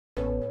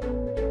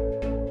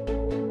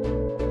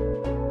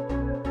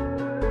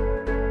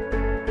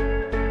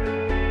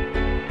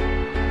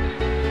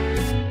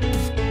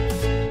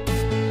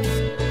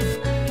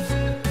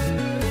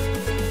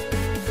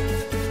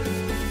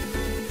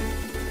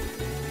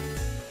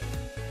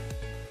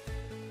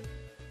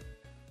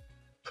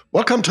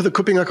Welcome to the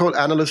KuppingerCole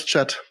Analyst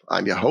Chat.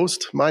 I'm your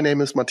host. My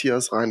name is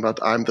Matthias. I'm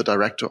the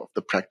director of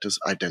the practice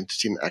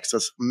Identity and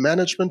Access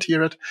Management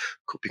here at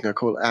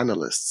KuppingerCole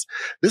Analysts.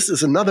 This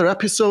is another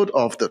episode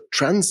of the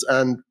Trends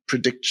and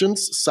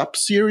Predictions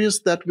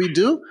sub-series that we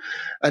do.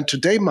 And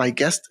today my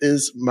guest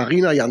is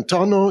Marina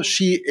Iantorno.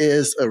 She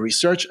is a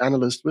research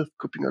analyst with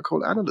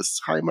KuppingerCole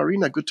Analysts. Hi,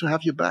 Marina. Good to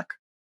have you back.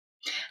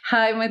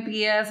 Hi,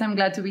 Matthias. I'm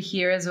glad to be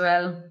here as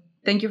well.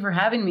 Thank you for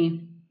having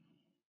me.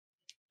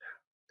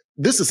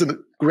 This is a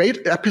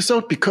great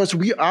episode because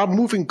we are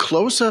moving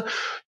closer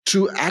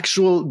to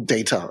actual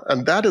data.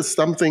 And that is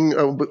something,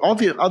 all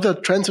the other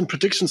trends and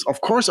predictions, of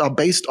course, are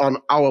based on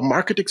our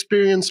market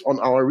experience, on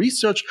our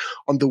research,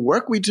 on the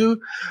work we do.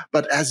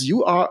 But as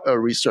you are a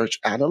research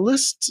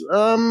analyst,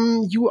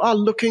 you are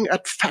looking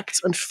at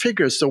facts and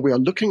figures. So we are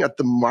looking at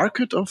the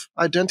market of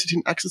identity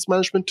and access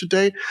management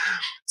today.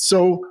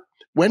 So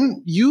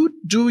when you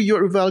do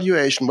your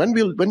evaluation, when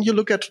you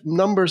look at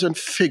numbers and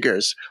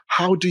figures,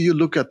 how do you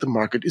look at the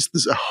market? Is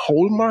this a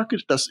whole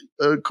market? Does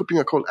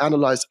KuppingerCole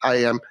analyze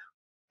IAM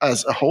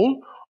as a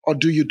whole, or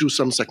do you do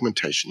some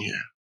segmentation here?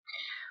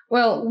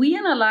 Well, we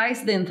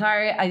analyze the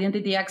entire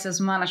identity access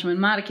management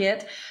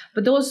market,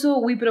 but also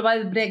we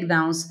provide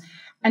breakdowns,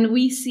 and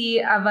we see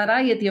a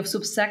variety of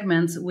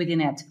subsegments within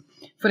it.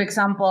 For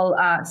example,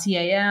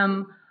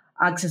 CIM,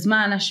 access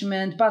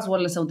management,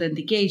 passwordless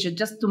authentication,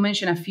 just to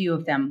mention a few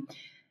of them.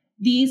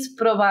 This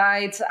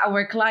provides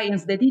our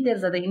clients the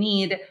details that they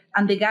need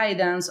and the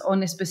guidance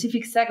on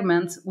specific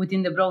segments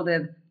within the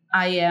broader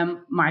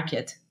IAM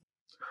market.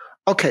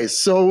 Okay,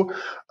 so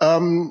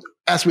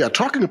as we are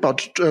talking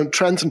about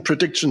trends and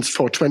predictions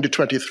for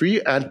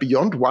 2023 and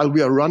beyond, while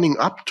we are running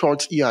up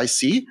towards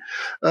EIC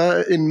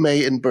in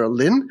May in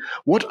Berlin,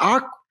 what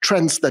are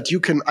trends that you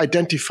can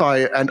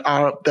identify and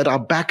that are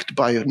backed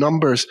by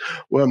numbers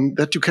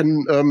that you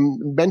can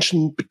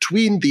mention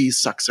between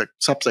these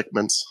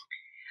subsegments?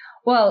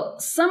 Well,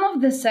 some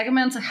of the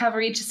segments have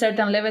reached a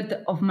certain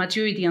level of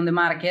maturity on the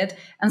market,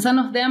 and some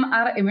of them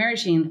are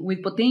emerging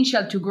with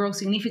potential to grow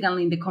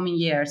significantly in the coming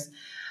years.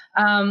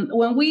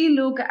 When we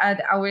look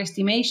at our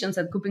estimations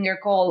at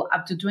KuppingerCole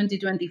up to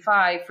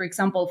 2025, for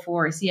example,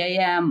 for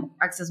CIM,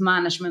 access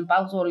management,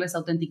 passwordless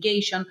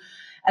authentication,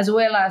 as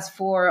well as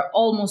for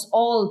almost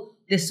all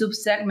the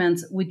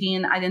subsegments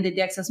within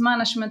identity access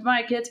management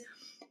market,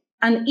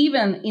 and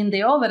even in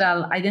the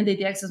overall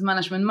identity access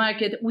management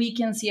market, we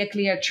can see a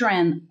clear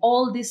trend.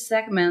 All these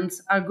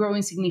segments are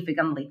growing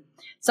significantly,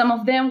 some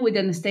of them with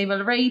a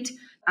stable rate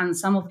and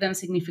some of them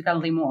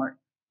significantly more.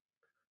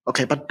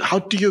 Okay, but how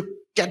do you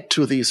get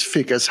to these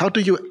figures? How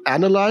do you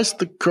analyze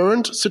the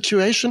current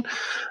situation?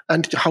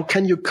 And how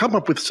can you come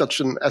up with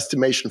such an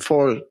estimation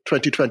for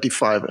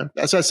 2025?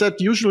 As I said,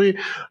 usually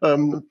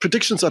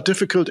predictions are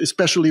difficult,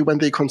 especially when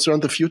they concern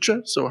the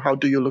future. So how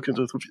do you look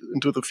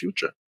into the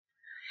future?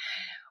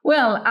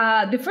 Well,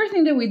 the first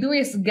thing that we do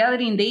is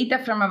gathering data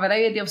from a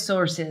variety of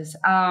sources.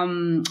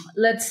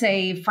 Let's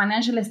say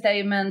financial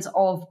statements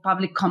of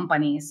public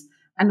companies,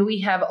 and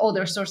we have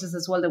other sources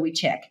as well that we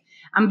check.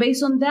 And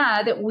based on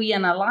that, we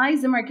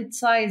analyze the market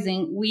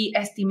sizing, we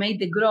estimate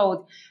the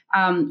growth.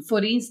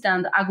 For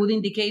instance, a good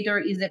indicator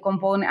is the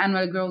compound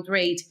annual growth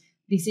rate.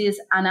 This is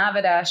an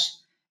average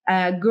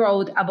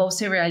growth above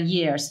several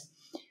years.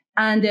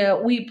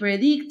 And we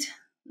predict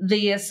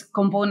this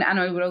compound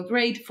annual growth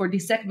rate for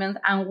this segment,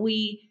 and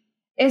we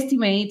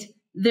estimate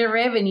the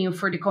revenue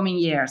for the coming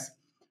years.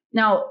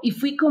 Now,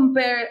 if we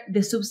compare the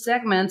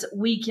subsegments,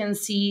 we can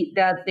see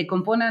that the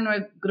compound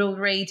annual growth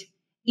rate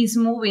is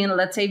moving,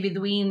 let's say,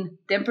 between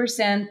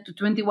 10% to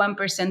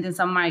 21% in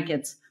some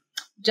markets.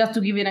 Just to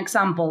give you an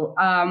example,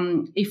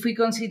 if we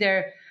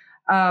consider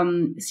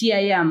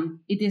CIM,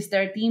 it is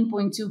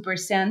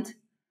 13.2%,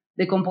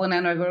 the compound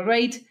annual growth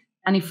rate.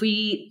 And if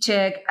we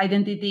check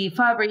identity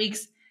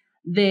fabrics,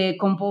 the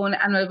compound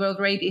annual growth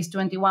rate is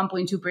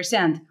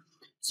 21.2%.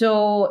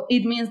 So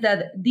it means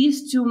that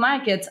these two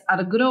markets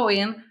are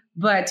growing,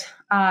 but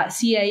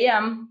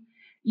CIM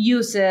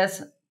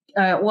uses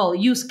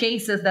use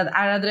cases that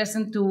are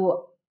addressing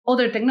to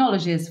other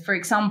technologies, for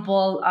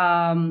example,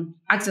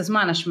 access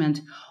management,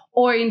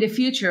 or in the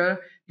future,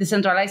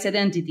 decentralized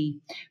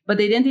identity. But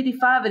the identity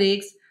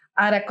fabrics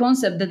are a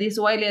concept that is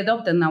widely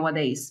adopted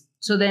nowadays.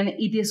 So then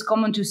it is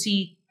common to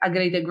see a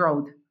greater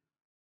growth.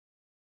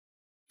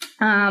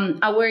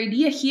 Our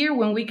idea here,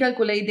 when we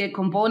calculate the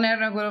compound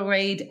annual growth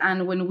rate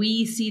and when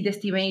we see the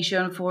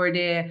estimation for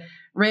the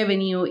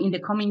revenue in the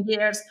coming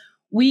years,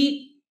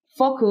 we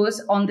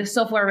focus on the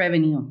software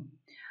revenue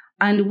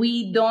and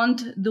we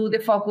don't do the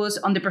focus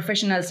on the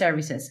professional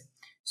services.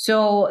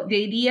 So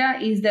the idea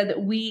is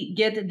that we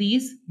get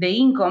the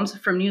incomes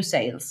from new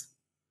sales.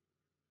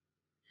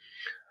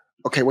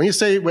 Okay, when you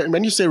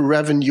say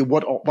revenue,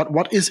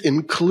 what is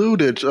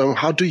included?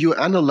 How do you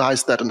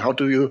analyze that, and how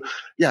do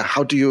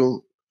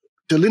you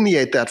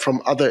delineate that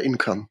from other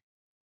income?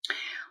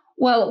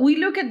 Well, we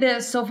look at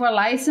the software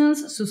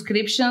license,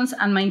 subscriptions,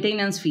 and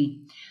maintenance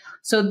fee.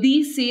 So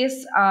this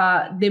is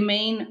the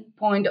main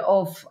point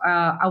of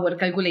our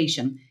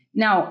calculation.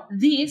 Now,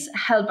 this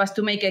helps us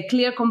to make a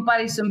clear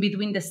comparison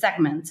between the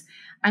segments,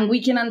 and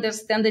we can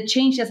understand the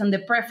changes and the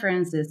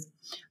preferences.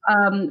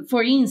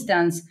 For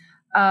instance,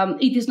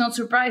 it is not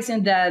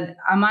surprising that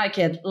a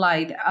market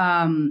like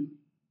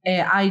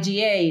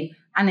IGA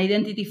and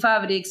Identity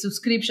Fabric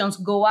subscriptions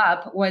go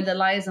up while the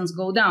license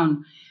go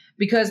down,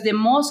 because the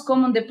most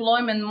common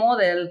deployment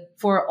model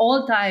for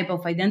all type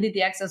of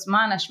identity access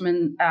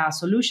management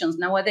solutions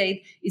nowadays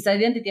is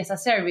identity as a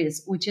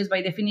service, which is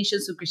by definition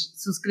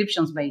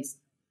subscriptions based.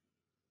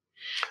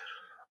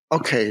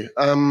 Okay,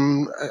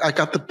 I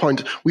got the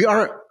point. We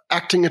are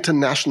acting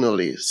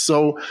internationally.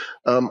 So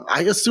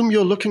I assume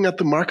you're looking at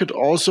the market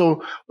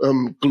also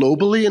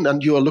globally,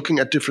 and you are looking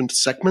at different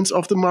segments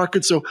of the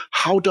market. So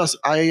how does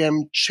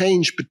IAM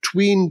change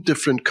between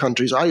different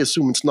countries? I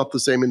assume it's not the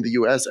same in the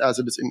US as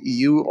it is in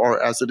EU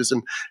or as it is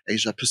in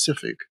Asia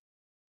Pacific.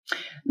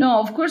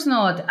 No, of course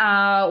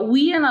not.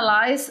 We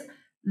analyze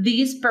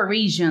these per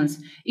regions.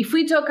 If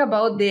we talk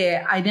about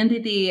the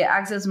identity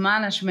access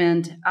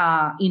management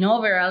in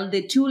overall,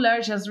 the two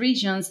largest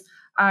regions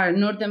are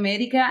North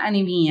America and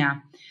EMEA.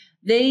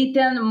 They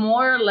tend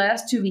more or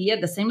less to be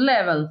at the same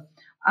level.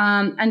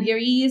 And there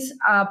is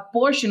a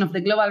portion of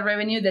the global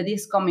revenue that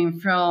is coming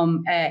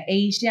from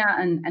Asia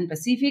and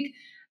Pacific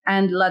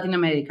and Latin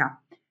America.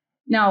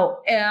 Now,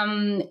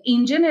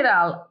 in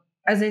general,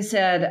 as I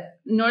said,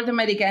 North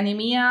America and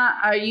EMEA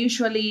are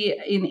usually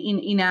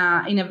in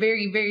a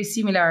very, very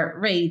similar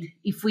rate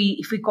if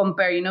we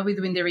compare,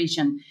 between the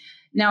region.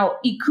 Now,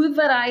 it could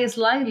vary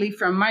slightly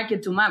from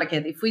market to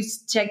market. If we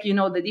check,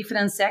 the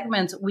different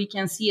segments, we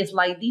can see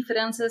slight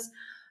differences.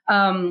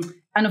 And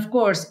of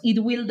course,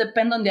 it will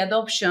depend on the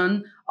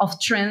adoption of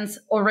trends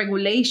or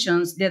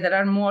regulations that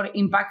are more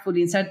impactful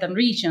in certain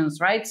regions,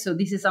 right? So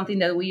this is something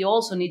that we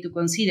also need to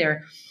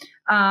consider.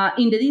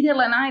 In the detailed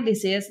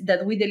analysis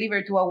that we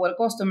deliver to our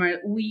customer,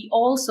 we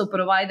also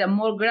provide a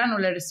more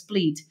granular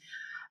split.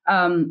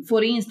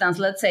 For instance,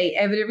 let's say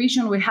every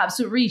region will have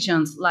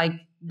sub-regions like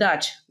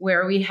Dutch,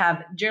 where we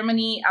have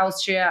Germany,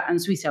 Austria,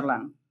 and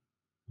Switzerland.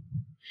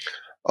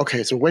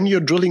 Okay, so when you're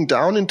drilling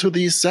down into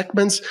these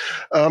segments,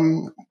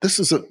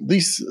 this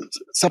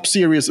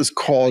sub-series is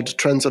called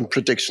Trends and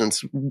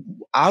Predictions.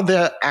 Are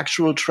there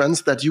actual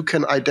trends that you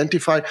can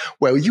identify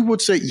where you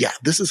would say, yeah,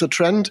 this is a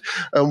trend?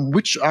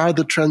 Which are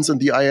the trends in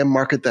the IAM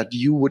market that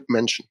you would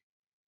mention?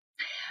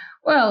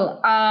 Well,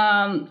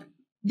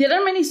 there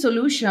are many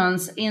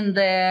solutions in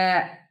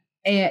the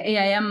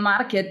AIM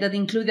market that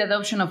include the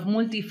adoption of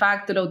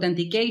multi-factor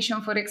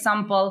authentication, for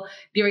example.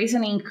 There is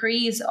an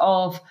increase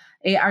of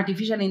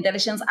artificial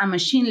intelligence and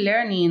machine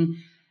learning,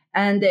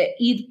 and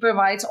it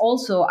provides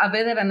also a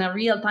better and a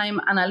real-time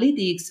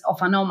analytics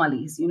of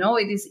anomalies.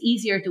 It is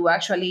easier to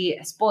actually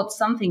spot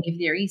something if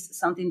there is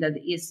something that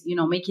is,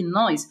 making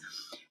noise.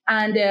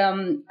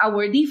 And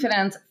our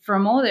difference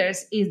from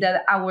others is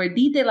that our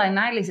detailed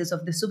analysis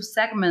of the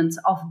subsegments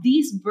of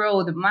this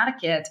broad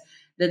market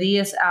that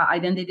is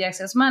identity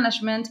access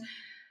management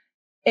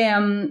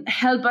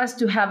help us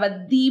to have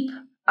a deep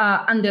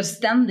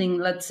understanding,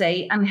 let's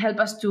say, and help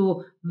us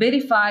to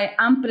verify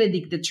and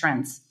predict the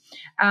trends.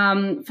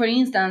 For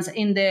instance,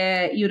 in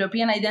the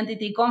European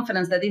Identity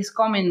Conference that is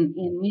coming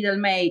in middle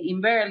May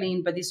in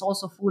Berlin, but is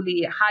also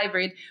fully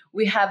hybrid,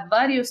 we have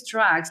various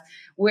tracks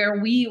where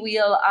we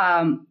will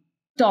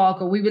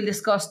we will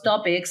discuss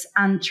topics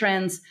and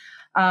trends.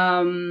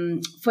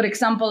 For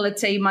example,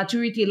 let's say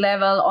maturity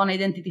level on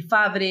identity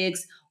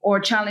fabrics or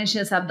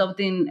challenges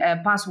adopting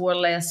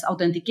passwordless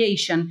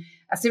authentication.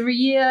 As every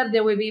year,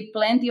 there will be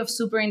plenty of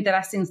super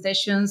interesting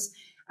sessions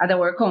at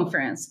our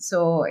conference.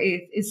 So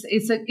it's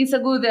a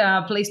good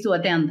place to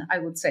attend, I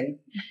would say.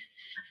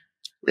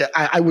 Yeah,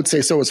 I would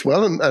say so as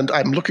well. And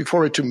I'm looking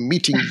forward to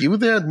meeting you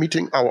there,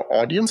 meeting our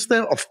audience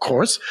there, of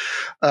course.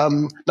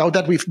 Now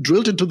that we've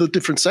drilled into the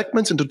different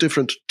segments, into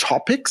different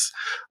topics,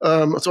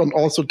 and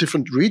also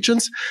different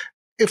regions,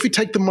 if we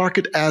take the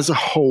market as a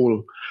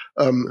whole,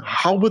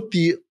 how would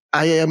the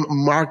IAM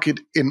market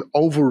in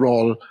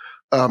overall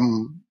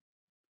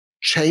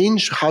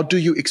change? How do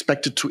you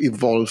expect it to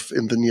evolve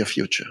in the near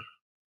future?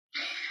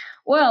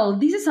 Well,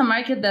 this is a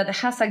market that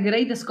has a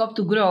great scope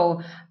to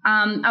grow.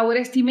 Our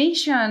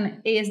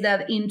estimation is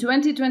that in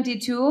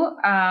 2022,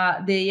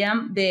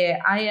 the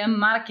IAM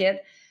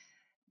market,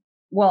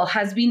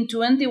 has been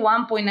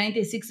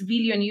 21.96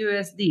 billion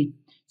USD.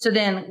 So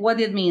then what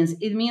it means?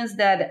 It means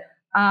that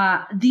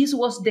this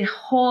was the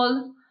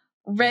whole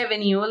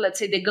revenue, let's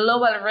say the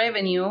global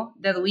revenue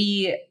that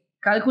we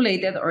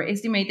calculated or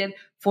estimated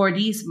for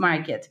this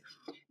market.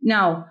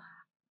 Now,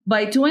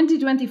 by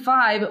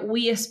 2025,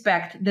 we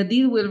expect that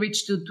it will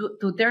reach to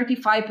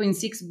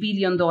 $35.6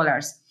 billion.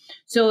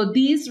 So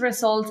this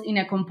results in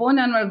a compound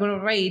annual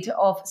growth rate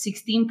of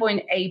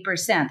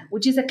 16.8%,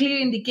 which is a clear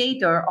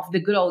indicator of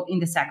the growth in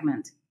the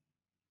segment.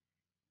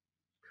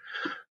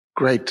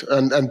 Great.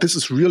 And this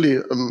is really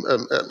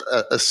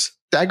a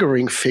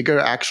staggering figure,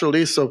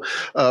 actually. So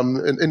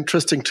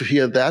interesting to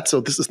hear that.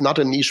 So this is not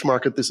a niche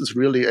market. This is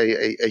really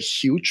a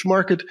huge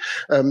market.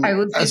 I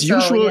would say as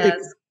usual,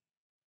 yes.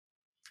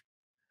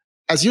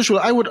 as usual,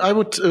 I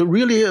would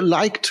really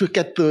like to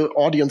get the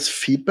audience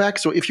feedback.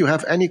 So if you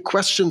have any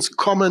questions,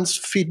 comments,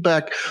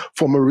 feedback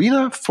for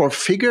Marina, for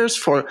figures,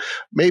 for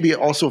maybe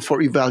also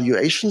for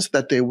evaluations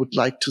that they would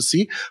like to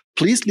see,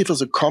 please leave us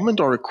a comment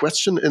or a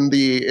question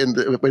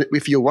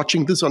if you're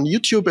watching this on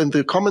YouTube, in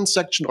the comment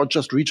section, or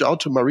just reach out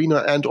to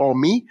Marina and or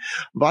me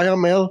via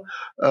mail,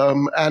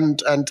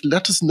 and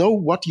let us know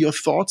what your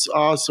thoughts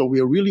are. So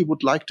we really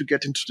would like to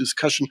get into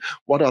discussion.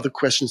 What are the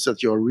questions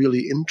that you're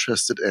really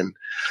interested in?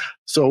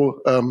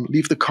 So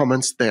leave the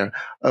comments there.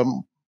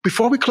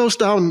 Before we close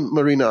down,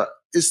 Marina,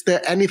 is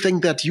there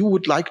anything that you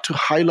would like to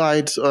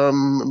highlight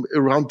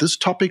around this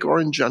topic or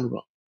in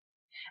general?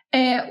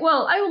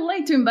 Well, I would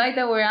like to invite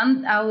our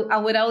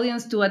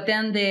audience to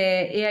attend the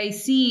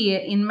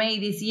AIC in May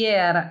this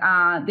year.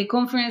 The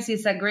conference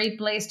is a great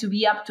place to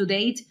be up to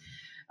date.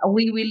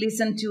 We will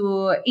listen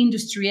to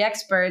industry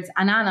experts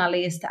and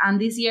analysts,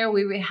 and this year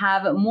we will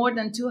have more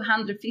than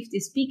 250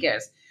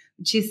 speakers,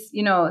 which is,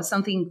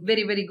 something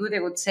very, very good, I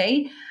would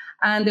say.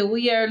 And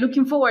we are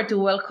looking forward to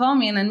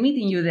welcoming and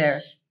meeting you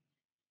there.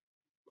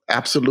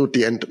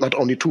 Absolutely, and not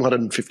only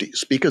 250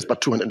 speakers,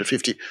 but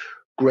 250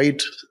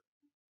 great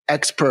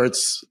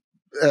experts,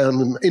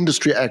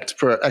 industry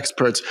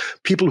experts,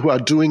 people who are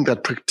doing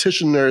that,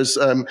 practitioners,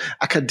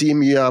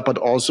 academia, but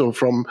also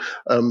from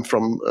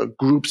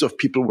groups of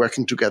people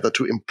working together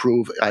to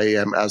improve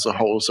IAM as a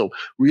whole. So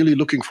really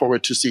looking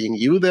forward to seeing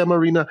you there,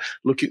 Marina,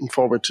 looking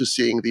forward to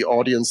seeing the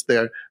audience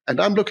there, and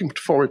I'm looking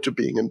forward to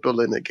being in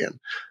Berlin again.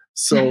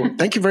 So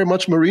thank you very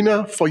much,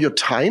 Marina, for your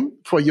time,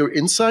 for your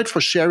insight,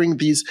 for sharing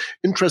these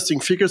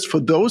interesting figures. For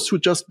those who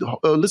just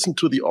listen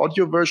to the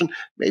audio version,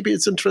 maybe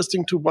it's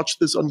interesting to watch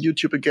this on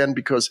YouTube again,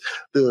 because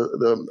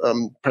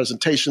the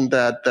presentation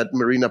that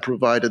Marina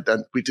provided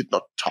that we did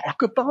not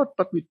talk about,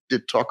 but we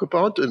did talk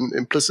about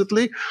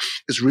implicitly,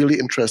 is really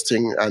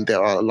interesting. And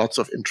there are lots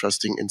of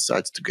interesting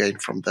insights to gain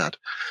from that.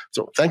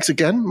 So thanks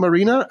again,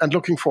 Marina, and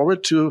looking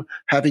forward to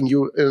having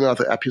you in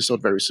another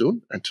episode very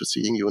soon and to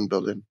seeing you in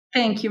Berlin.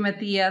 Thank you,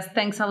 Matthias.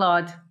 Thanks a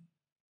lot.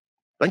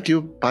 Thank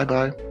you.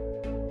 Bye-bye.